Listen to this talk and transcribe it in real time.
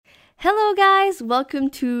Hello guys, welcome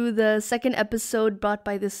to the second episode brought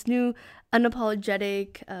by this new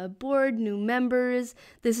unapologetic board, new members.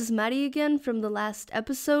 This is Maddie again from the last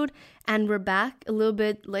episode, and we're back a little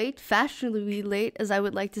bit late, fashionably late as I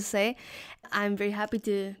would like to say. I'm very happy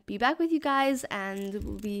to be back with you guys, and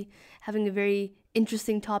we'll be having a very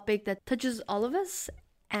interesting topic that touches all of us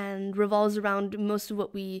and revolves around most of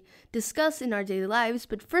what we discuss in our daily lives.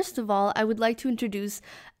 But first of all, I would like to introduce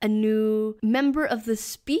a new member of the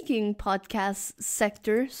speaking podcast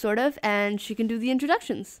sector, sort of, and she can do the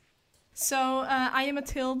introductions. So I am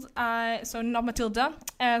Mathilde, not Matilda,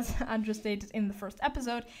 as Andrew stated in the first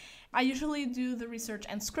episode. I usually do the research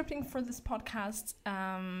and scripting for this podcast,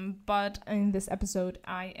 but in this episode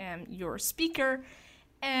I am your speaker.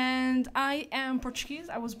 And I am Portuguese.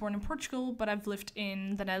 I was born in Portugal, but I've lived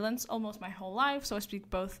in the Netherlands almost my whole life, so I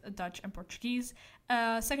speak both Dutch and Portuguese.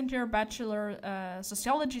 Second year bachelor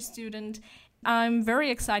sociology student. I'm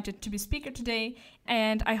very excited to be speaker today,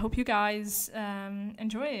 and I hope you guys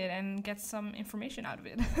enjoy it and get some information out of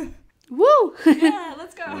it. Woo! Yeah,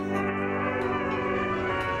 let's go!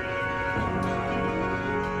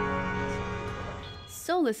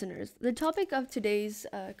 So listeners, the topic of today's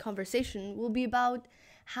conversation will be about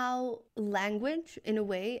how language, in a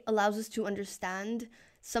way, allows us to understand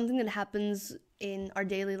something that happens in our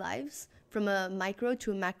daily lives from a micro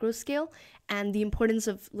to a macro scale, and the importance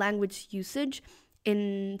of language usage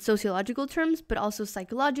in sociological terms, but also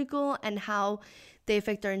psychological, and how they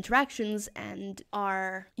affect our interactions and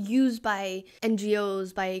are used by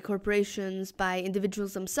NGOs, by corporations, by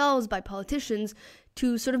individuals themselves, by politicians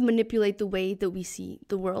to sort of manipulate the way that we see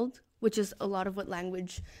the world, which is a lot of what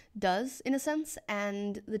language does in a sense.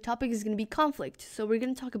 And the topic is going to be conflict. So we're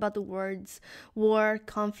going to talk about the words war,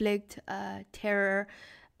 conflict, terror.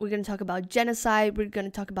 We're going to talk about genocide. We're going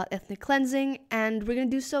to talk about ethnic cleansing. And we're going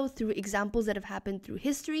to do so through examples that have happened through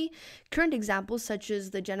history, current examples such as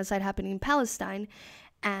the genocide happening in Palestine,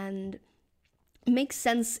 and make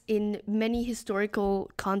sense in many historical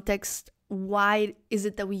contexts. Why is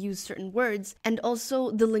it that we use certain words? And also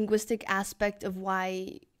the linguistic aspect of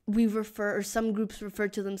why we refer, or some groups refer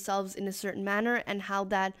to themselves in a certain manner, and how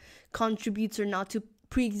that contributes or not to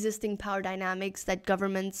pre-existing power dynamics that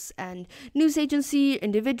governments and news agency,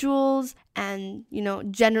 individuals, and,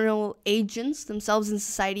 general agents themselves in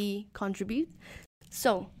society contribute.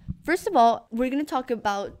 So, first of all, we're going to talk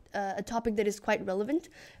about a topic that is quite relevant.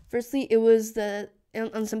 Firstly, it was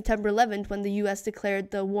on September 11th when the U.S.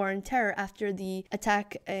 declared the war on terror after the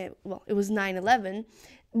attack, it was 9/11.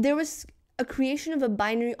 There was a creation of a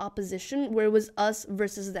binary opposition where it was us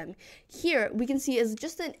versus them. Here, we can see as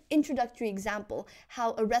just an introductory example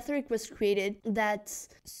how a rhetoric was created that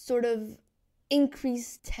sort of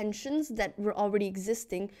increased tensions that were already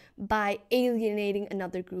existing by alienating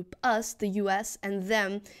another group, us, the US, and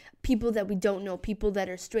them, people that we don't know, people that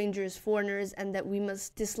are strangers, foreigners, and that we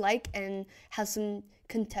must dislike and have some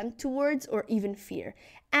contempt towards or even fear.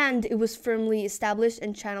 And it was firmly established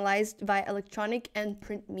and channelized via electronic and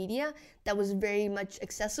print media that was very much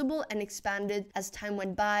accessible and expanded as time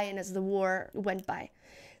went by and as the war went by.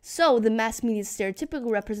 So the mass media's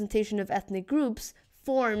stereotypical representation of ethnic groups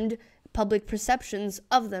formed public perceptions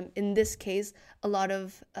of them. In this case, a lot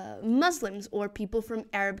of Muslims or people from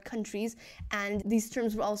Arab countries, and these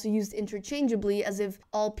terms were also used interchangeably as if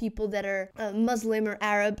all people that are Muslim or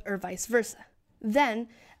Arab or vice versa. Then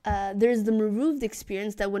there's the removed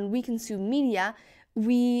experience that when we consume media,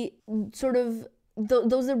 we sort of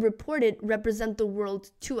those that report it represent the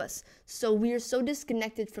world to us. So we are so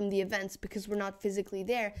disconnected from the events because we're not physically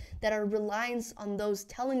there that our reliance on those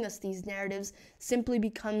telling us these narratives simply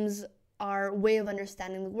becomes our way of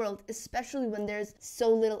understanding the world, especially when there's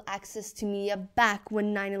so little access to media back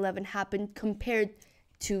when 9/11 happened compared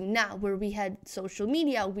to now, where we had social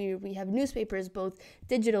media, we have newspapers, both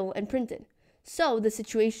digital and printed. So the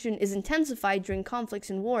situation is intensified during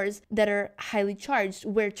conflicts and wars that are highly charged,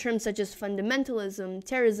 where terms such as fundamentalism,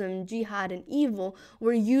 terrorism, jihad, and evil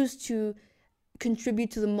were used to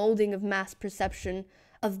contribute to the molding of mass perception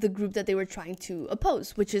of the group that they were trying to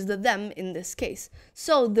oppose, which is the them in this case.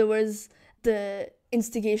 So there was the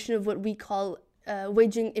instigation of what we call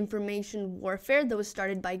waging information warfare that was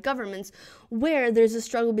started by governments, where there's a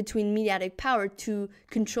struggle between mediatic power to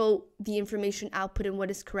control the information output and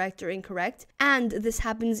what is correct or incorrect. And this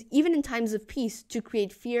happens even in times of peace to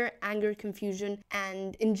create fear, anger, confusion,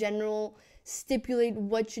 and in general stipulate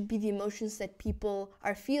what should be the emotions that people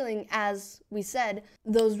are feeling. As we said,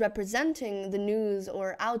 those representing the news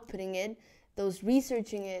or outputting it, those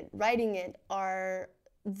researching it, writing it, are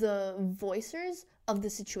the voicers of the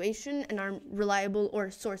situation and are reliable, or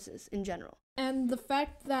sources in general. And the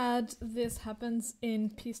fact that this happens in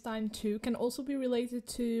peacetime too can also be related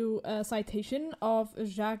to a citation of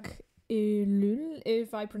Jacques Ellul,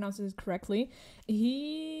 if I pronounce it correctly.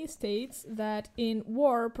 He states that in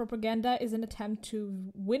war, propaganda is an attempt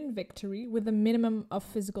to win victory with a minimum of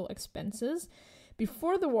physical expenses.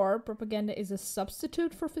 Before the war, propaganda is a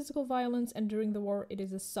substitute for physical violence, and during the war, it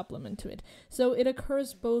is a supplement to it. So it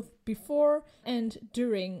occurs both before and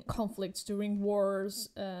during conflicts, during wars.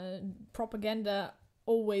 Propaganda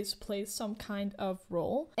always plays some kind of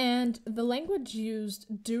role. And the language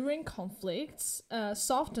used during conflicts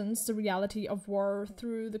softens the reality of war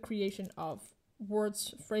through the creation of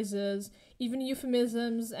words, phrases, even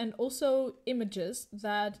euphemisms, and also images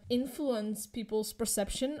that influence people's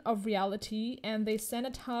perception of reality, and they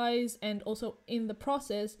sanitize and also in the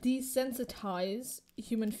process desensitize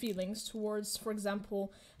human feelings towards, for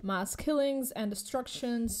example, mass killings and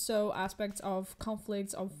destructions, so aspects of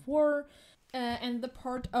conflicts of war. And the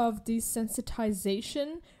part of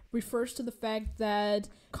desensitization refers to the fact that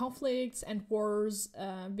conflicts and wars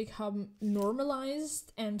become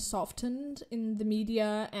normalized and softened in the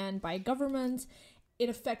media and by governments. It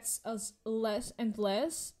affects us less and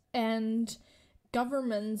less, and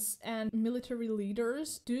governments and military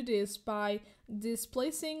leaders do this by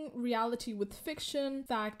displacing reality with fiction,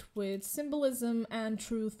 fact with symbolism, and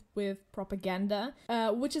truth with propaganda,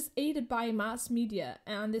 which is aided by mass media.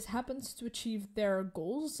 And this happens to achieve their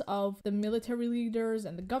goals of the military leaders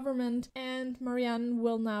and the government. And Marianne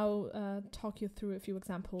will now talk you through a few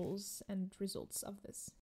examples and results of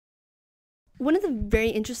this. One of the very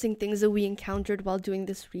interesting things that we encountered while doing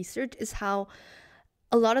this research is how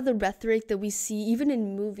a lot of the rhetoric that we see, even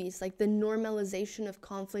in movies, like the normalization of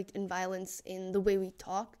conflict and violence in the way we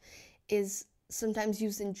talk, is sometimes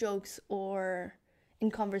used in jokes or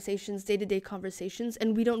in conversations, day-to-day conversations,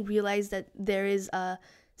 and we don't realize that there is a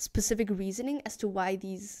specific reasoning as to why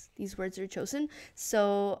these words are chosen.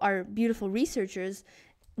 So our beautiful researchers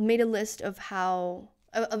made a list of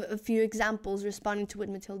a few examples responding to what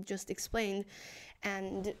Mathilde just explained,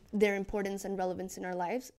 and their importance and relevance in our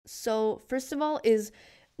lives. So first of all is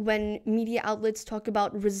when media outlets talk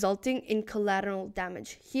about resulting in collateral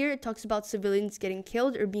damage. Here it talks about civilians getting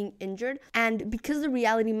killed or being injured, and because the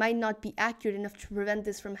reality might not be accurate enough to prevent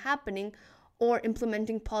this from happening or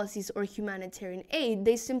implementing policies or humanitarian aid,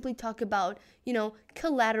 they simply talk about,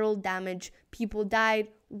 collateral damage, people died,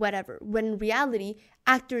 whatever. When in reality,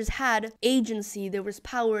 actors had agency, there was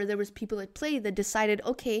power, there was people at play that decided,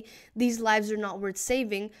 okay, these lives are not worth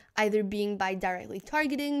saving, either being by directly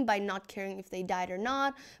targeting, by not caring if they died or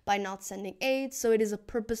not, by not sending aid. So it is a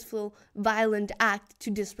purposeful, violent act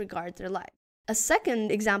to disregard their life. A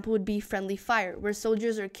second example would be friendly fire, where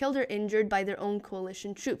soldiers are killed or injured by their own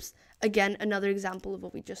coalition troops. Again, another example of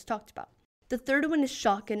what we just talked about. The third one is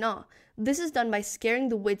shock and awe. This is done by scaring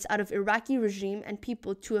the wits out of Iraqi regime and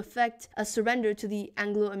people to effect a surrender to the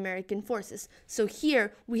Anglo-American forces. So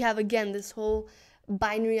here we have again this whole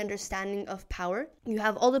binary understanding of power. You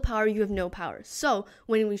have all the power, you have no power. So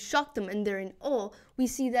when we shock them and they're in awe, we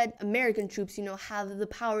see that American troops, have the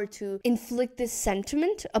power to inflict this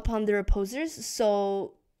sentiment upon their opposers.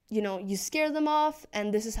 So you scare them off,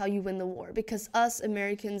 and this is how you win the war, because us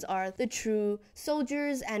Americans are the true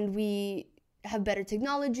soldiers and we have better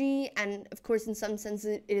technology, and of course in some sense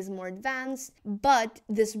it is more advanced, but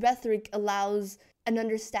this rhetoric allows an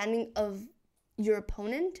understanding of your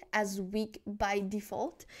opponent as weak by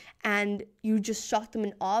default, and you just shock them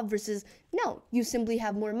in awe versus no, you simply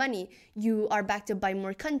have more money, you are backed up by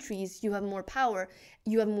more countries, you have more power,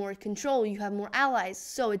 you have more control, you have more allies,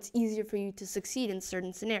 so it's easier for you to succeed in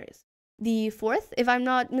certain scenarios. The fourth, if I'm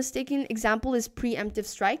not mistaken, example is preemptive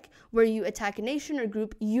strike, where you attack a nation or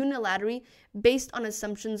group unilaterally based on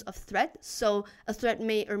assumptions of threat. So a threat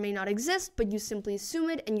may or may not exist, but you simply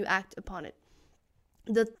assume it and you act upon it.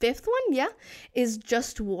 The fifth one, is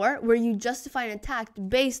just war, where you justify an attack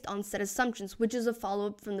based on set assumptions, which is a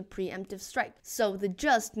follow-up from the preemptive strike. So the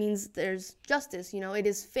just means there's justice, it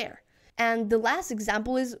is fair. And the last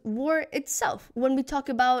example is war itself. When we talk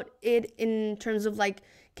about it in terms of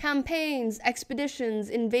campaigns, expeditions,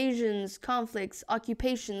 invasions, conflicts,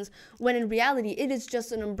 occupations, when in reality it is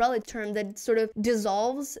just an umbrella term that sort of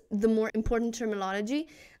dissolves the more important terminology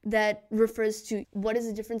that refers to what is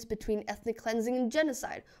the difference between ethnic cleansing and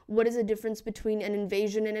genocide, what is the difference between an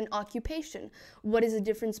invasion and an occupation, what is the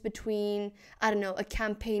difference between, a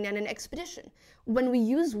campaign and an expedition. When we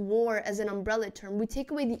use war as an umbrella term, we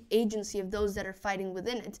take away the agency of those that are fighting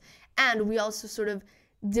within it, and we also sort of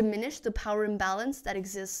diminish the power imbalance that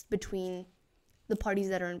exists between the parties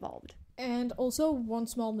that are involved. And also one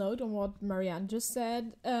small note on what Marianne just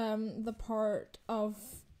said, the part of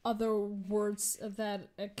other words that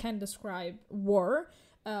can describe war,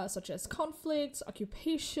 such as conflicts,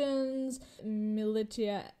 occupations,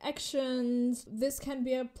 military actions. This can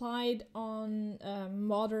be applied on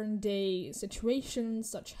modern day situations,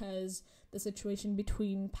 such as the situation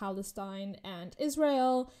between Palestine and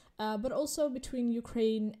Israel, but also between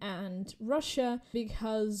Ukraine and Russia,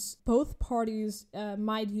 because both parties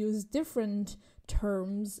might use different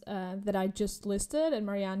terms that I just listed and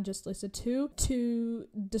Marianne just listed too, to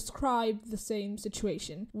describe the same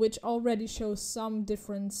situation, which already shows some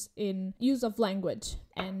difference in use of language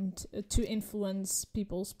and to influence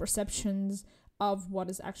people's perceptions of what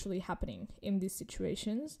is actually happening in these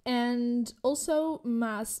situations. And also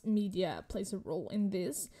mass media plays a role in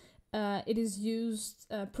this. It is used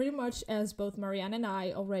pretty much as both Marianne and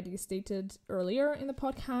I already stated earlier in the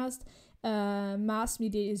podcast. Mass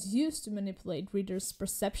media is used to manipulate readers'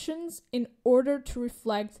 perceptions in order to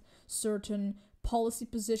reflect certain policy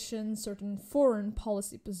positions, certain foreign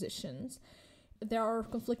policy positions. There are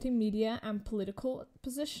conflicting media and political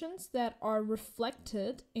positions that are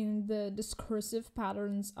reflected in the discursive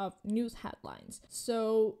patterns of news headlines.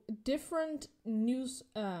 So different news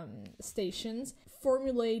stations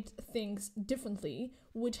formulate things differently,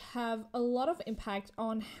 which have a lot of impact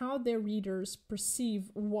on how their readers perceive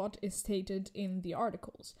what is stated in the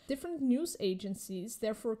articles. Different news agencies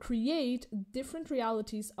therefore create different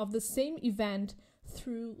realities of the same event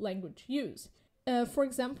through language use. For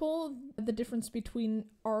example, the difference between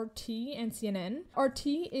RT and CNN. RT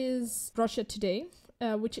is Russia Today,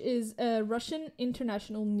 which is a Russian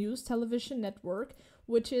international news television network,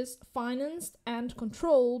 which is financed and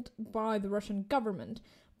controlled by the Russian government,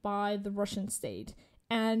 by the Russian state.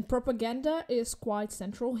 And propaganda is quite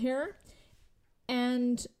central here.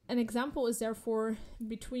 And an example is therefore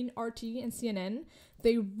between RT and CNN.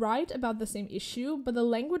 They write about the same issue, but the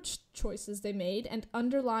language choices they made and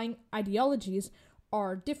underlying ideologies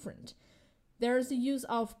are different. There is the use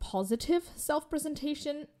of positive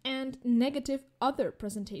self-presentation and negative other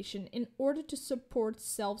presentation in order to support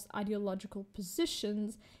self's ideological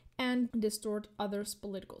positions and distort others'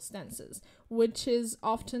 political stances, which is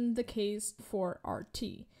often the case for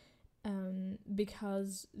RT.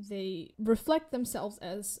 Because they reflect themselves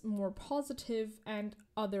as more positive and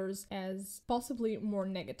others as possibly more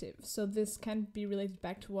negative. So this can be related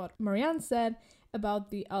back to what Marianne said about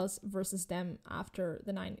the us versus them after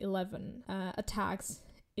the 9/11 attacks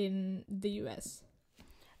in the US.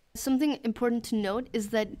 Something important to note is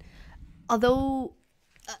that although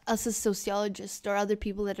us as sociologists or other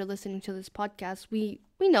people that are listening to this podcast, we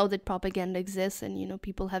know that propaganda exists and,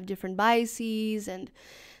 people have different biases and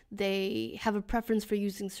they have a preference for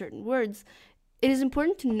using certain words. It is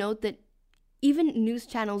important to note that even news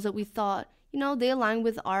channels that we thought, they align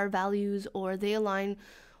with our values or they align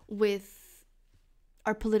with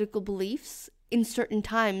our political beliefs in certain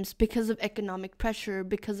times because of economic pressure,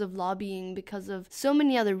 because of lobbying, because of so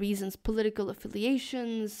many other reasons, political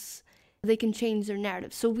affiliations, they can change their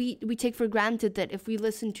narrative. So we take for granted that if we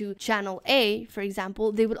listen to Channel A, for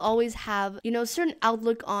example, they would always have, a certain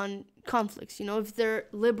outlook on conflicts. If they're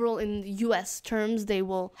liberal in US terms, they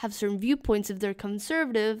will have certain viewpoints. If they're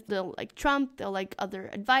conservative, they'll like Trump, they'll like other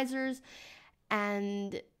advisors.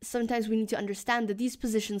 And sometimes we need to understand that these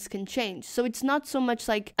positions can change. So it's not so much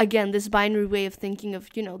like, again, this binary way of thinking of,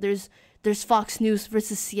 there's Fox News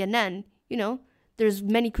versus CNN, There's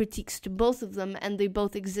many critiques to both of them, and they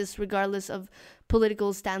both exist regardless of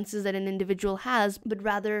political stances that an individual has, but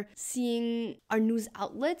rather seeing our news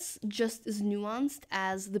outlets just as nuanced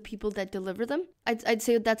as the people that deliver them. I'd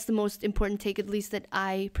say that's the most important take, at least that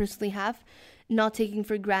I personally have. Not taking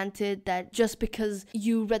for granted that just because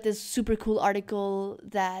you read this super cool article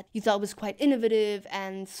that you thought was quite innovative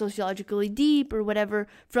and sociologically deep or whatever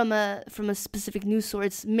from a specific news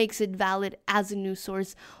source makes it valid as a news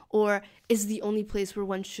source or is the only place where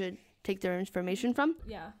one should take their information from.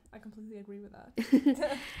 Yeah, I completely agree with that.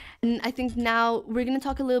 And I think now we're going to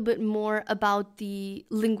talk a little bit more about the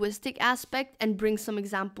linguistic aspect and bring some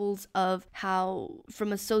examples of how,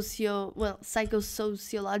 from a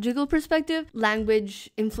psychosociological perspective, language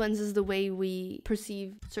influences the way we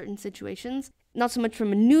perceive certain situations. Not so much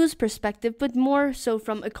from a news perspective, but more so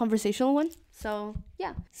from a conversational one. So,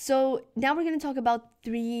 yeah. So now we're going to talk about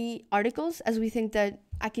 3 articles, as we think that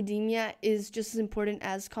academia is just as important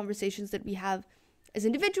as conversations that we have as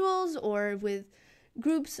individuals or with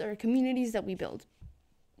groups or communities that we build.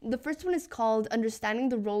 The first one is called Understanding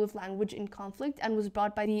the Role of Language in Conflict and was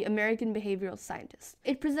brought by the American behavioral scientist.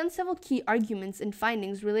 It presents several key arguments and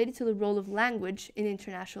findings related to the role of language in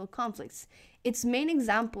international conflicts. Its main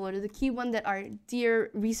example, or the key one that our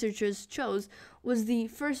dear researchers chose, was the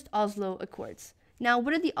first Oslo Accords. Now,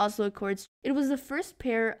 what are the Oslo Accords? It was the first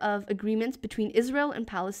pair of agreements between Israel and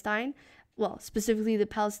Palestine, well, specifically the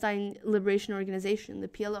Palestine Liberation Organization, the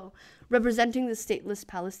PLO, representing the stateless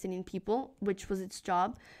Palestinian people, which was its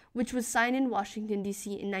job, which was signed in Washington,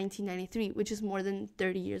 D.C. in 1993, which is more than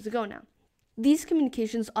 30 years ago now. These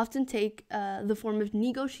communications often take the form of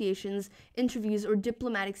negotiations, interviews, or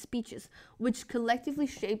diplomatic speeches, which collectively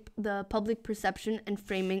shape the public perception and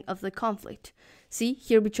framing of the conflict. See,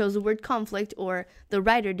 here we chose the word conflict, or the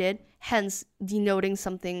writer did, hence denoting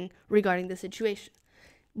something regarding the situation.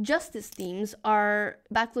 Justice themes are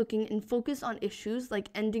backlooking and focus on issues like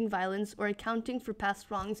ending violence or accounting for past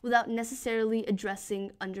wrongs without necessarily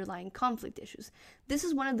addressing underlying conflict issues. This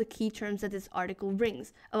is one of the key terms that this article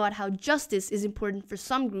brings about how justice is important for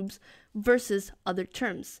some groups versus other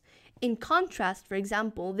terms. In contrast, for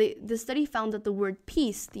example, the study found that the word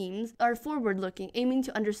peace themes are forward-looking, aiming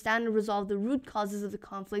to understand and resolve the root causes of the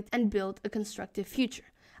conflict and build a constructive future.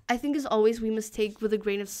 I think, as always, we must take with a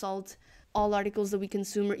grain of salt all articles that we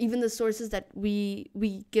consume, or even the sources that we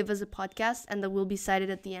give as a podcast and that will be cited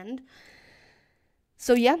at the end.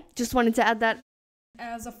 So yeah, just wanted to add that.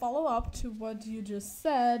 As a follow-up to what you just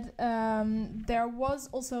said, there was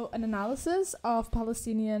also an analysis of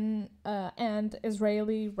Palestinian and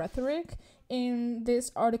Israeli rhetoric in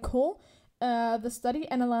this article. The study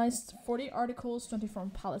analyzed 40 articles, 20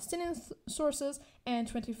 from Palestinian sources and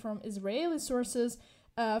 20 from Israeli sources,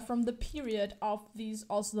 from the period of these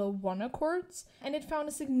Oslo I Accords, and it found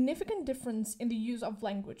a significant difference in the use of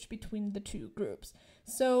language between the two groups.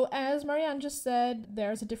 So, as Marianne just said,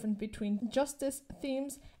 there's a difference between justice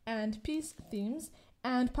themes and peace themes,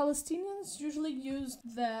 and Palestinians usually use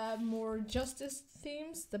the more justice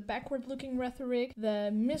themes, the backward-looking rhetoric,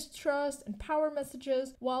 the mistrust and power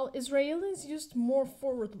messages, while Israelis used more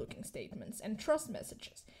forward-looking statements and trust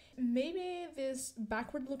messages. Maybe this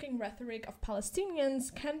backward-looking rhetoric of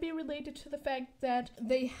Palestinians can be related to the fact that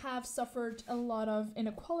they have suffered a lot of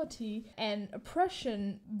inequality and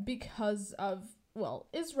oppression because of, well,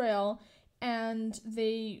 Israel, and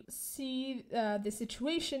they see the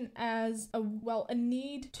situation as a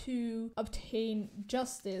need to obtain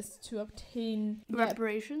justice, to obtain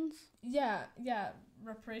reparations.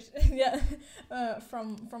 Reparation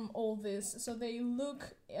from all this. So they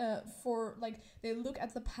look they look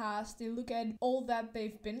at the past, they look at all that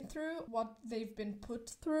they've been through, what they've been put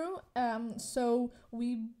through. So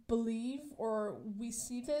we believe, or we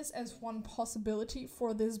see this as one possibility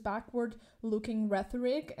for this backward looking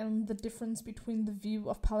rhetoric and the difference between the view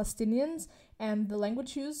of Palestinians and the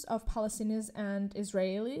language use of Palestinians and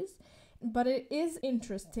Israelis. But it is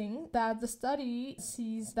interesting that the study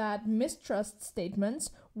sees that mistrust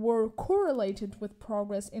statements were correlated with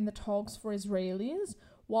progress in the talks for Israelis,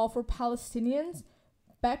 while for Palestinians,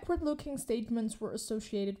 backward-looking statements were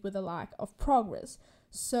associated with a lack of progress.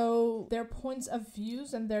 So their points of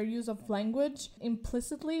views and their use of language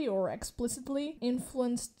implicitly or explicitly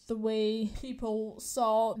influenced the way people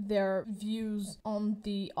saw their views on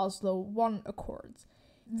the Oslo I Accords.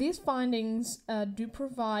 These findings do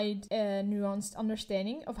provide a nuanced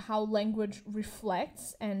understanding of how language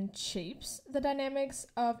reflects and shapes the dynamics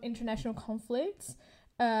of international conflicts,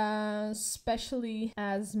 especially,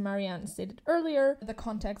 as Marianne stated earlier, the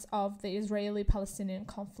context of the Israeli-Palestinian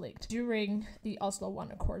conflict during the Oslo I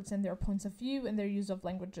Accords and their points of view and their use of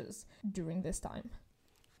languages during this time.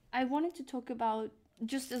 I wanted to talk about,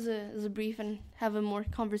 just as a brief and have a more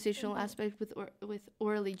conversational aspect with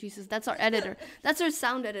Orally Jesus. That's our editor. That's our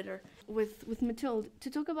sound editor with Mathilde, to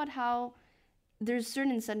talk about how there's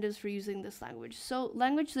certain incentives for using this language. So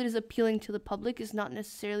language that is appealing to the public is not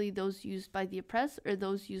necessarily those used by the oppressed or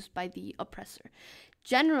those used by the oppressor.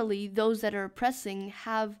 Generally, those that are oppressing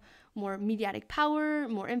have more mediatic power,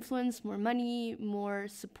 more influence, more money, more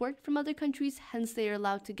support from other countries, hence they are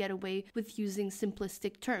allowed to get away with using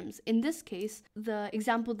simplistic terms. In this case, the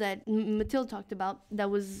example that Mathilde talked about that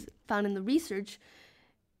was found in the research,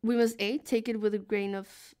 we must take it with a grain of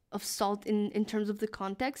salt in terms of the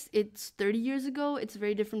context. It's 30 years ago. It's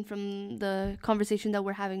very different from the conversation that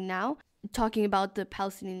we're having now, talking about the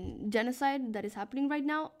Palestinian genocide that is happening right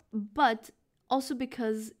now, but also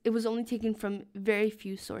because it was only taken from very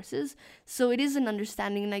few sources. So it is an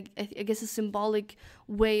understanding, and I guess a symbolic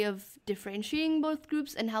way of differentiating both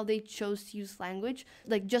groups and how they chose to use language.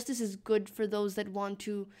 Like, justice is good for those that want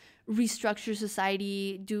to restructure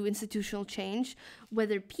society, do institutional change,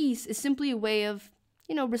 whether peace is simply a way of,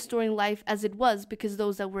 restoring life as it was, because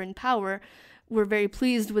those that were in power were very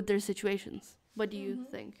pleased with their situations. What do you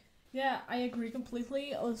think? Yeah, I agree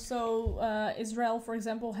completely. Also, Israel, for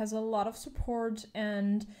example, has a lot of support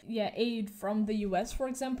and aid from the US, for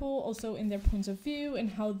example, also in their points of view and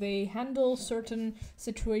how they handle certain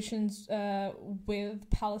situations with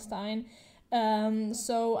Palestine.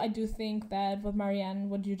 So I do think that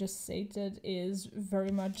what you just stated is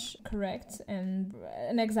very much correct. And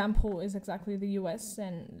an example is exactly the US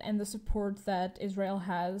and the support that Israel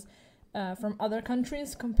has from other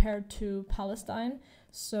countries compared to Palestine.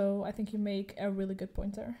 So I think you make a really good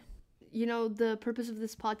point there. You know, the purpose of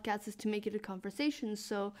this podcast is to make it a conversation.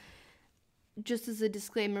 So just as a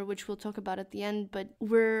disclaimer, which we'll talk about at the end, but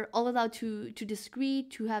we're all allowed to disagree,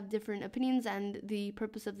 to have different opinions. And the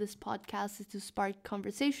purpose of this podcast is to spark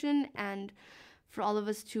conversation and for all of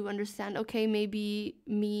us to understand, okay, maybe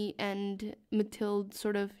me and Mathilde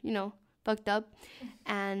sort of, fucked up.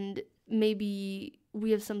 And maybe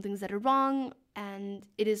we have some things that are wrong, and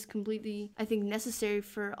it is completely, I think, necessary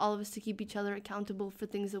for all of us to keep each other accountable for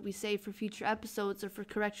things that we say for future episodes or for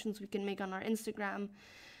corrections we can make on our Instagram.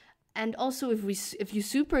 And also, if you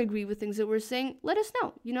super agree with things that we're saying, let us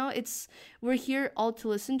know. We're here all to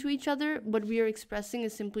listen to each other. What we are expressing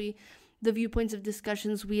is simply the viewpoints of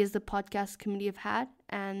discussions we as the podcast committee have had,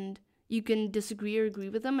 and you can disagree or agree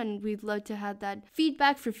with them, and we'd love to have that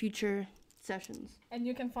feedback for future sessions. And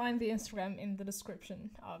you can find the Instagram in the description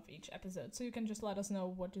of each episode, so you can just let us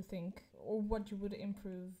know what you think or what you would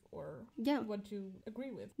improve or what you agree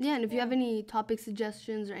with. Yeah, and if you have any topic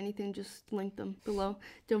suggestions or anything, just link them below.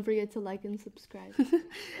 Don't forget to like and subscribe.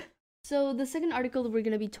 So the second article that we're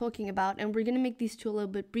going to be talking about, and we're going to make these two a little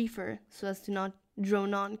bit briefer so as to not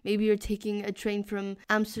drone on. Maybe you're taking a train from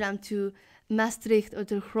Amsterdam to Maastricht or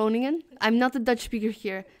to Groningen. I'm not a Dutch speaker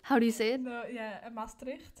here. How do you say it? No,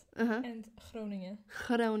 Maastricht and Groningen.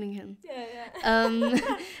 Groningen. Yeah.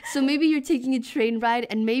 So maybe you're taking a train ride,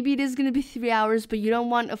 and maybe it is going to be 3 hours, but you don't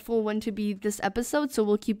want a full one to be this episode, so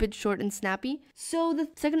we'll keep it short and snappy. So the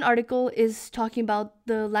second article is talking about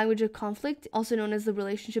the language of conflict, also known as the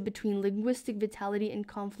relationship between linguistic vitality and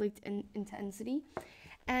conflict and intensity.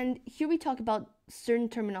 And here we talk about certain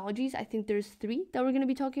terminologies. I think there's 3 that we're going to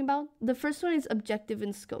be talking about. The first one is objective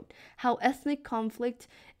in scope, how ethnic conflict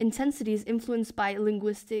intensity is influenced by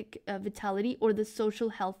linguistic vitality or the social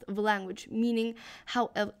health of a language, meaning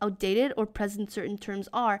how outdated or present certain terms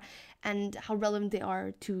are and how relevant they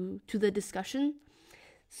are to the discussion.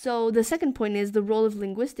 So the second point is the role of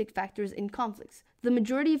linguistic factors in conflicts. The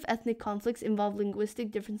majority of ethnic conflicts involve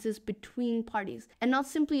linguistic differences between parties, and not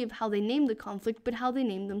simply of how they name the conflict, but how they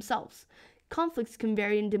name themselves. Conflicts can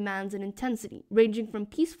vary in demands and intensity, ranging from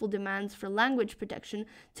peaceful demands for language protection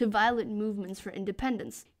to violent movements for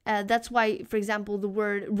independence. That's why, for example, the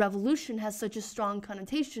word revolution has such a strong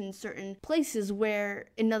connotation in certain places where,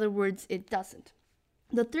 in other words, it doesn't.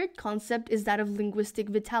 The third concept is that of linguistic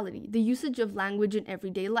vitality, the usage of language in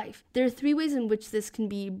everyday life. There are 3 ways in which this can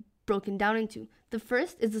be broken down into. The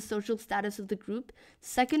first is the social status of the group,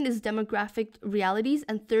 second is demographic realities,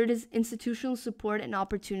 and third is institutional support and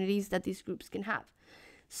opportunities that these groups can have.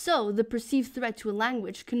 So, the perceived threat to a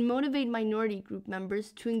language can motivate minority group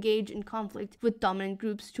members to engage in conflict with dominant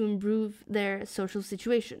groups to improve their social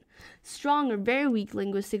situation. Strong or very weak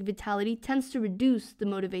linguistic vitality tends to reduce the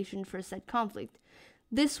motivation for said conflict.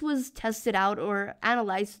 This was tested out or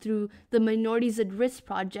analyzed through the Minorities at Risk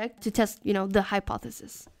project to test, the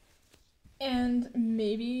hypothesis. And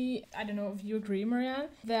maybe, I don't know if you agree, Marianne,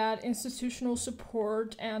 that institutional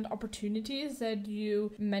support and opportunities that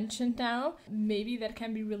you mentioned now, maybe that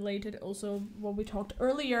can be related also what we talked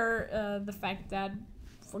earlier, the fact that,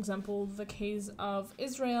 for example, the case of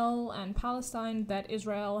Israel and Palestine, that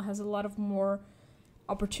Israel has a lot of more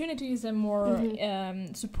opportunities and more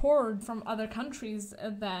support from other countries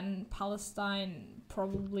than Palestine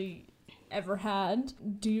probably ever had.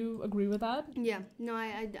 Do you agree with that? Yeah, no,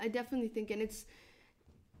 I definitely think, and it's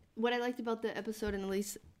what I liked about the episode, and at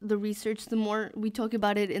least the research, the more we talk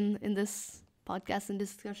about it in this podcast and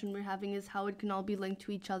discussion we're having, is how it can all be linked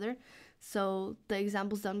to each other. So the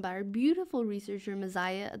examples done by our beautiful researcher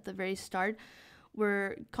Messiah at the very start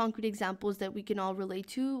were concrete examples that we can all relate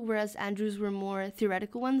to, whereas Andrew's were more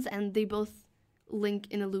theoretical ones, and they both link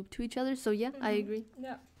in a loop to each other. So yeah, I agree.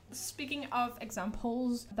 Yeah. Speaking of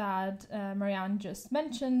examples that Marianne just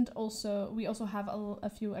mentioned, we also have a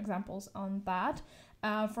few examples on that.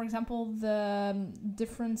 For example, the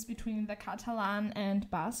difference between the Catalan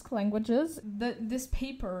and Basque languages. This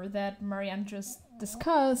paper that Marianne just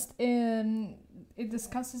discussed, it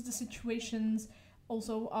discusses the situations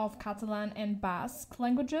also of Catalan and Basque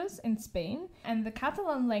languages in Spain. And the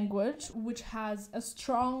Catalan language, which has a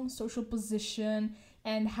strong social position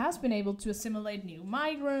and has been able to assimilate new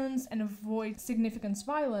migrants and avoid significant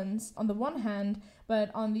violence on the one hand, but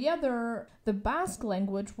on the other, the Basque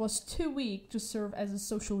language was too weak to serve as a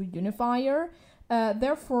social unifier.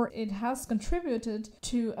 Therefore, it has contributed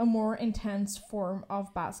to a more intense form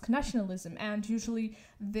of Basque nationalism, and usually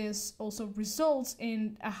this also results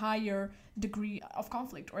in a higher degree of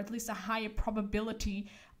conflict, or at least a higher probability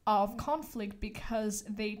of conflict, because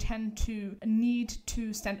they tend to need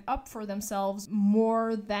to stand up for themselves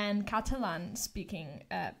more than Catalan-speaking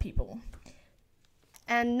people.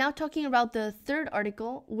 And now talking about the third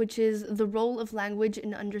article, which is the role of language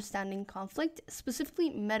in understanding conflict, specifically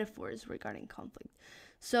metaphors regarding conflict.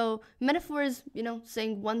 So metaphors,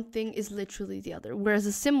 saying one thing is literally the other, whereas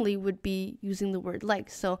a simile would be using the word like.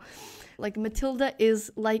 So like Matilda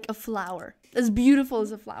is like a flower, as beautiful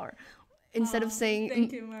as a flower. Instead of saying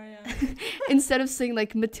thank you, Maria. Instead of saying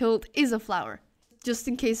like Matilda is a flower, just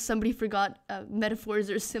in case somebody forgot metaphors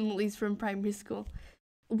or similes from primary school.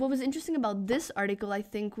 What was interesting about this article, I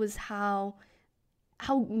think, was how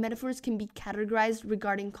metaphors can be categorized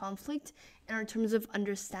regarding conflict in terms of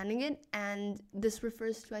understanding it. And this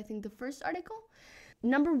refers to, I think, the first article.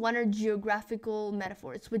 Number one are geographical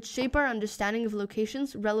metaphors, which shape our understanding of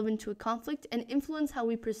locations relevant to a conflict and influence how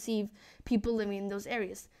we perceive people living in those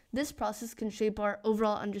areas. This process can shape our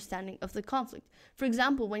overall understanding of the conflict. For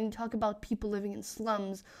example, when you talk about people living in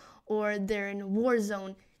slums or they're in a war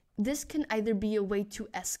zone, this can either be a way to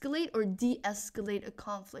escalate or de-escalate a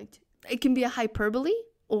conflict. It can be a hyperbole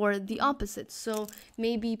or the opposite. So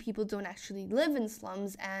maybe people don't actually live in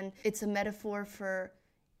slums and it's a metaphor for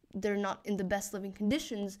they're not in the best living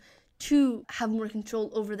conditions to have more control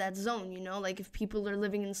over that zone, like if people are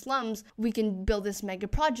living in slums, we can build this mega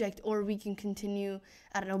project, or we can continue,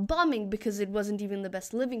 bombing because it wasn't even the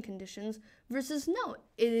best living conditions, versus no,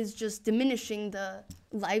 it is just diminishing the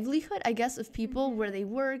livelihood, I guess, of people, where they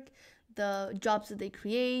work, the jobs that they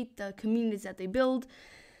create, the communities that they build.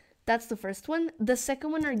 That's the first one. The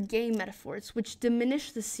second one are gay metaphors, which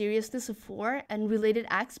diminish the seriousness of war and related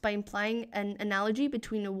acts by implying an analogy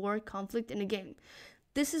between a war, conflict, and a game.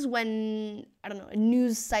 This is when, a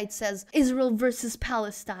news site says Israel versus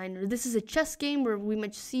Palestine, or this is a chess game where we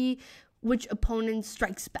might see which opponent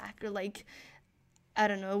strikes back, or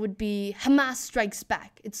it would be Hamas strikes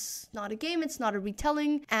back. It's not a game, it's not a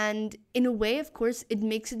retelling, and in a way, of course, it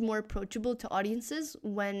makes it more approachable to audiences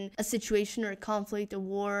when a situation or a conflict, a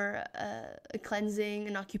war, a cleansing,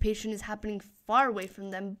 an occupation is happening far away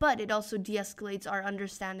from them, but it also de-escalates our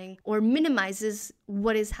understanding or minimizes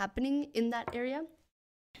what is happening in that area.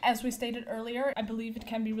 As we stated earlier, I believe it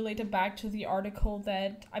can be related back to the article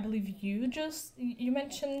that I believe you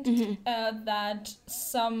mentioned, that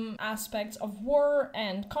some aspects of war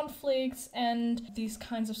and conflicts and these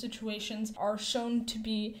kinds of situations are shown to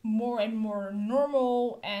be more and more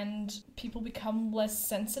normal, and people become less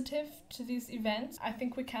sensitive to these events. I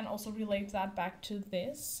think we can also relate that back to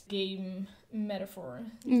this game metaphor.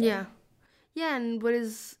 Yeah, and what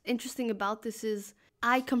is interesting about this is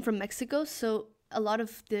I come from Mexico, so a lot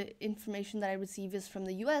of the information that I receive is from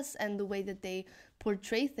the US and the way that they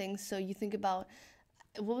portray things. So you think about,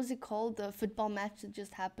 what was it called? The football match that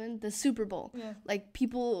just happened? The Super Bowl. Yeah. Like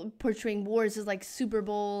people portraying wars as like Super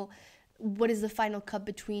Bowl. What is the final cut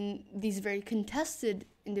between these very contested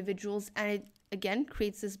individuals? And it, again,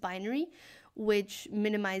 creates this binary, which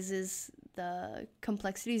minimizes the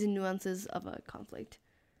complexities and nuances of a conflict.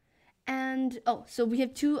 And, so we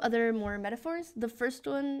have two other more metaphors. The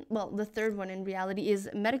third one in reality is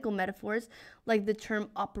medical metaphors, like the term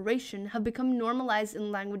operation, have become normalized in the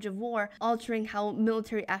language of war, altering how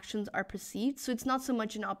military actions are perceived. So it's not so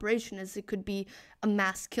much an operation as it could be a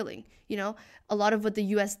mass killing. A lot of what the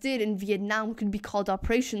US did in Vietnam could be called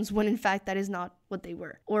operations when in fact that is not what they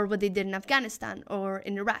were. Or what they did in Afghanistan or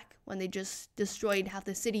in Iraq when they just destroyed half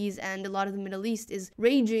the cities, and a lot of the Middle East is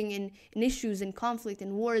raging in issues and conflict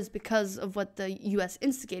and wars because of what the US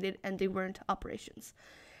instigated, and they weren't operations.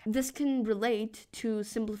 This can relate to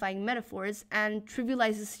simplifying metaphors and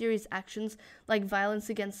trivializes serious actions like violence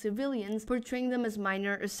against civilians, portraying them as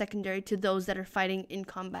minor or secondary to those that are fighting in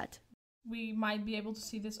combat. We might be able to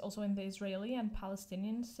see this also in the Israeli and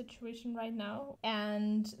Palestinian situation right now.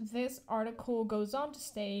 And this article goes on to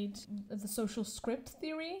state the social script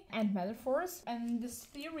theory and metaphors. And this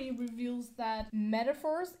theory reveals that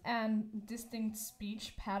metaphors and distinct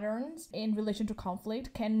speech patterns in relation to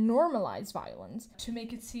conflict can normalize violence to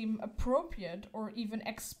make it seem appropriate or even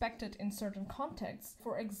expected in certain contexts.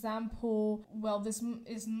 For example, this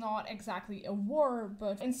is not exactly a war,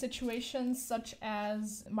 but in situations such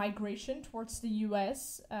as migration migration towards the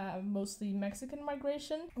US, mostly Mexican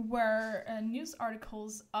migration, where news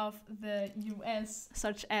articles of the US,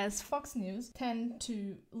 such as Fox News, tend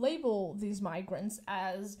to label these migrants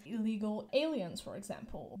as illegal aliens, for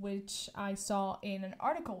example, which I saw in an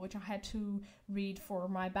article which I had to read for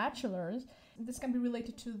my bachelor's. This can be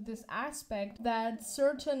related to this aspect that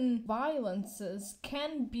certain violences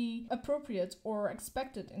can be appropriate or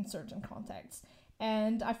expected in certain contexts.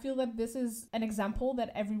 And I feel that this is an example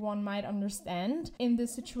that everyone might understand in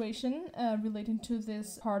this situation relating to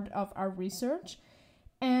this part of our research.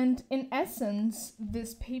 And in essence,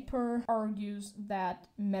 this paper argues that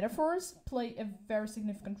metaphors play a very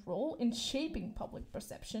significant role in shaping public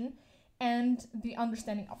perception and the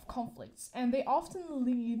understanding of conflicts. And they often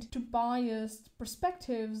lead to biased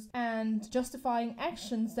perspectives and justifying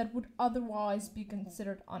actions that would otherwise be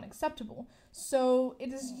considered unacceptable. So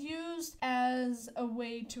it is used as a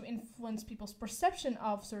way to influence people's perception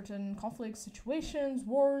of certain conflict situations,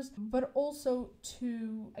 wars, but also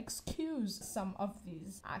to excuse some of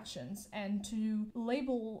these actions and to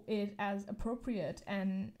label it as appropriate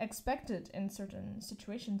and expected in certain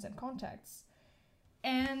situations and contexts.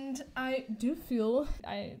 And I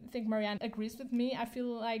think Marianne agrees with me, I feel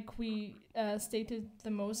like we stated the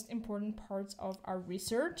most important parts of our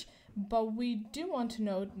research, but we do want to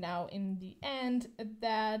note now in the end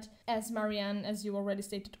that, as Marianne, as you already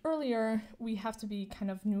stated earlier, we have to be kind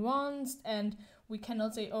of nuanced and we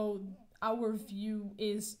cannot say, oh, our view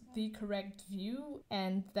is the correct view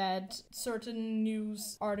and that certain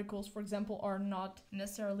news articles, for example, are not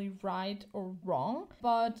necessarily right or wrong,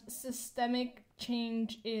 but systemic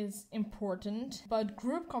change is important, but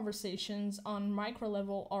group conversations on micro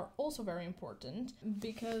level are also very important,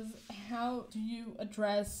 because how do you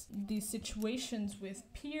address these situations with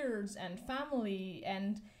peers and family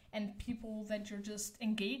and people that you're just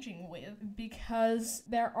engaging with, because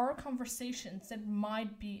there are conversations that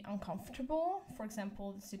might be uncomfortable. For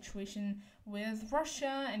example, the situation with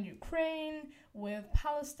Russia and Ukraine, with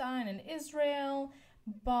Palestine and Israel.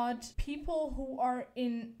 But people who are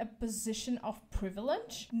in a position of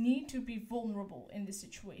privilege need to be vulnerable in this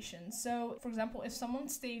situation. So, for example, if someone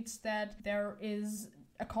states that there is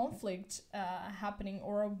a conflict happening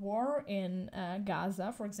or a war in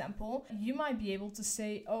Gaza, for example, you might be able to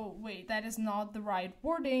say, oh, wait, that is not the right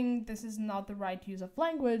wording, this is not the right use of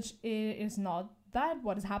language, it is not that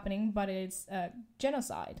what is happening, but it's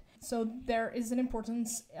genocide. So there is an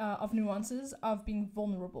importance of nuances of being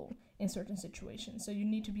vulnerable in certain situations. So you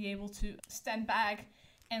need to be able to stand back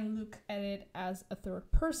and look at it as a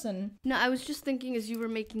third person. No, I was just thinking as you were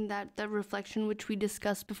making that reflection, which we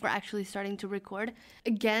discussed before actually starting to record.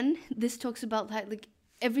 Again, this talks about like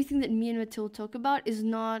everything that me and Mathilde talk about is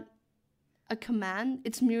not a command.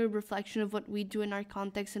 It's mere reflection of what we do in our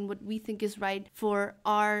context and what we think is right for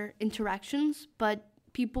our interactions. But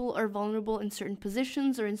people are vulnerable in certain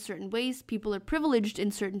positions or in certain ways. People are privileged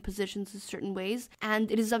in certain positions in certain ways.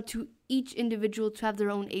 And it is up to each individual to have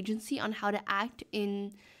their own agency on how to act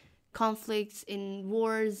in conflicts, in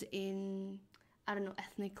wars, in,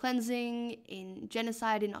 ethnic cleansing, in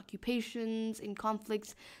genocide, in occupations, in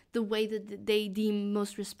conflicts, the way that they deem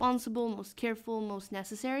most responsible, most careful, most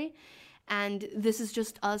necessary. And this is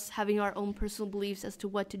just us having our own personal beliefs as to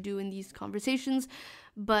what to do in these conversations.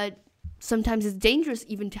 But sometimes it's dangerous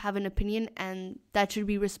even to have an opinion, and that should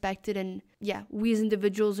be respected. And yeah, we as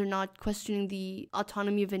individuals are not questioning the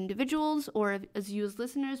autonomy of individuals or as you as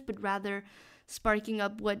listeners, but rather sparking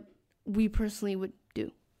up what we personally would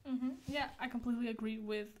do. Mm-hmm. Yeah, I completely agree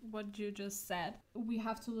with what you just said. We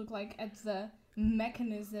have to look at the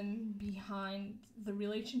mechanism behind the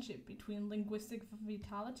relationship between linguistic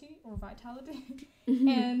vitality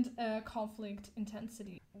and conflict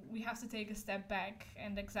intensity. We have to take a step back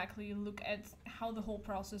and exactly look at how the whole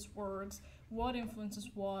process works, what influences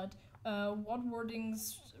what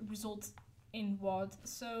wordings result in what.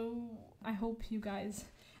 So I hope you guys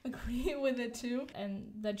agree with it too,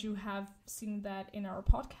 and that you have seen that in our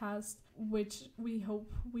podcast, which we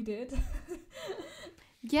hope we did.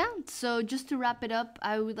 Yeah, so just to wrap it up,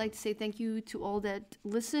 I would like to say thank you to all that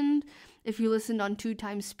listened. If you listened on 2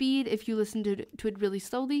 times speed, if you listened to it really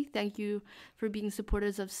slowly, thank you for being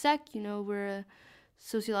supporters of SEC. We're a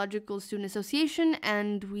sociological student association,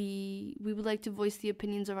 and we would like to voice the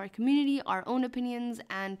opinions of our community, our own opinions,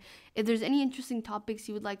 and if there's any interesting topics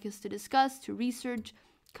you would like us to discuss, to research,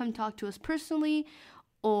 come talk to us personally,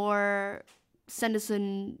 or send us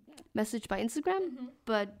an message by Instagram.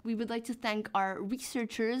 But we would like to thank our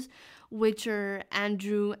researchers, which are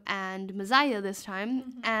Andrew and Messiah this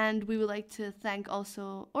time. And we would like to thank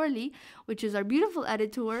also Orly, which is our beautiful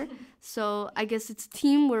editor. So I guess it's a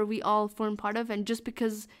team where we all form part of. And just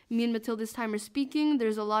because me and Matilda this time are speaking,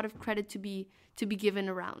 there's a lot of credit to be given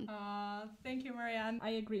around. Thank you, Marianne.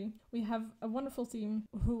 I agree. We have a wonderful team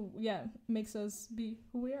who, makes us be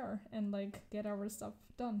who we are and like get our stuff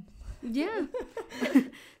done. Yeah.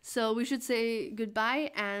 So we should say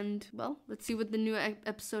goodbye and, well, let's see what the new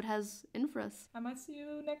episode has in for us. I might see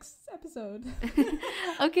you next episode.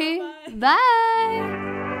 Okay. Bye-bye.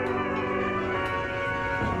 Bye.